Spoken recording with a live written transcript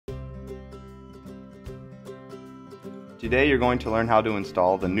Today you're going to learn how to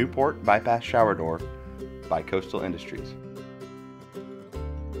install the Newport Bypass Shower Door by Coastal Industries.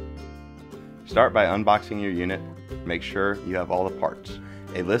 Start by unboxing your unit. Make sure you have all the parts.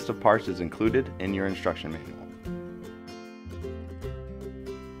 A list of parts is included in your instruction manual.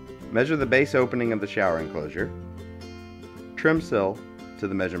 Measure the base opening of the shower enclosure. Trim sill to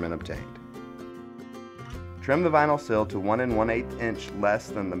the measurement obtained. Trim the vinyl sill to 1 1/8 inch less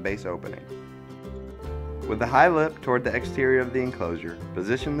than the base opening. With the high lip toward the exterior of the enclosure,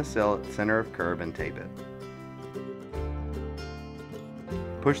 position the sill at the center of curve and tape it.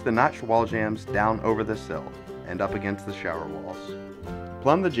 Push the notched wall jambs down over the sill and up against the shower walls.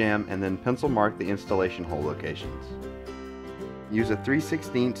 Plumb the jamb and then pencil mark the installation hole locations. Use a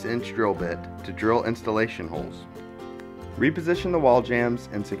 3/16 inch drill bit to drill installation holes. Reposition the wall jambs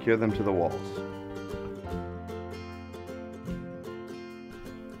and secure them to the walls.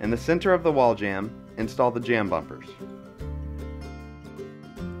 In the center of the wall jamb, install the jamb bumpers.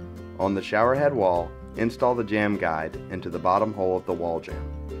 On the shower head wall, install the jamb guide into the bottom hole of the wall jamb.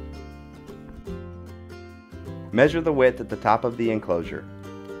 Measure the width at the top of the enclosure.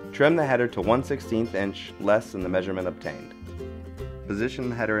 Trim the header to 1/16 inch less than the measurement obtained. Position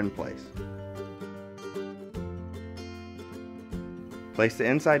the header in place. Place the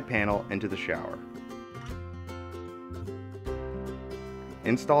inside panel into the shower.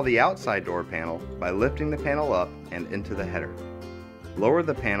 Install the outside door panel by lifting the panel up and into the header. Lower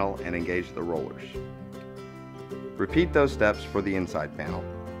the panel and engage the rollers. Repeat those steps for the inside panel.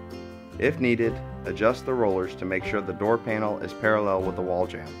 If needed, adjust the rollers to make sure the door panel is parallel with the wall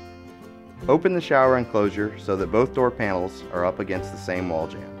jamb. Open the shower enclosure so that both door panels are up against the same wall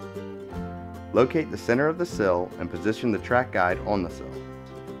jamb. Locate the center of the sill and position the track guide on the sill.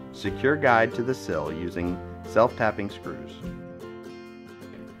 Secure guide to the sill using self-tapping screws.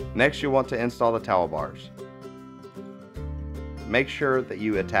 Next, you'll want to install the towel bars. Make sure that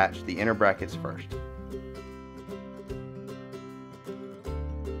you attach the inner brackets first.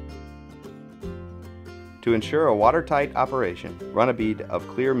 To ensure a watertight operation, run a bead of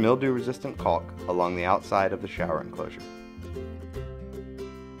clear mildew-resistant caulk along the outside of the shower enclosure.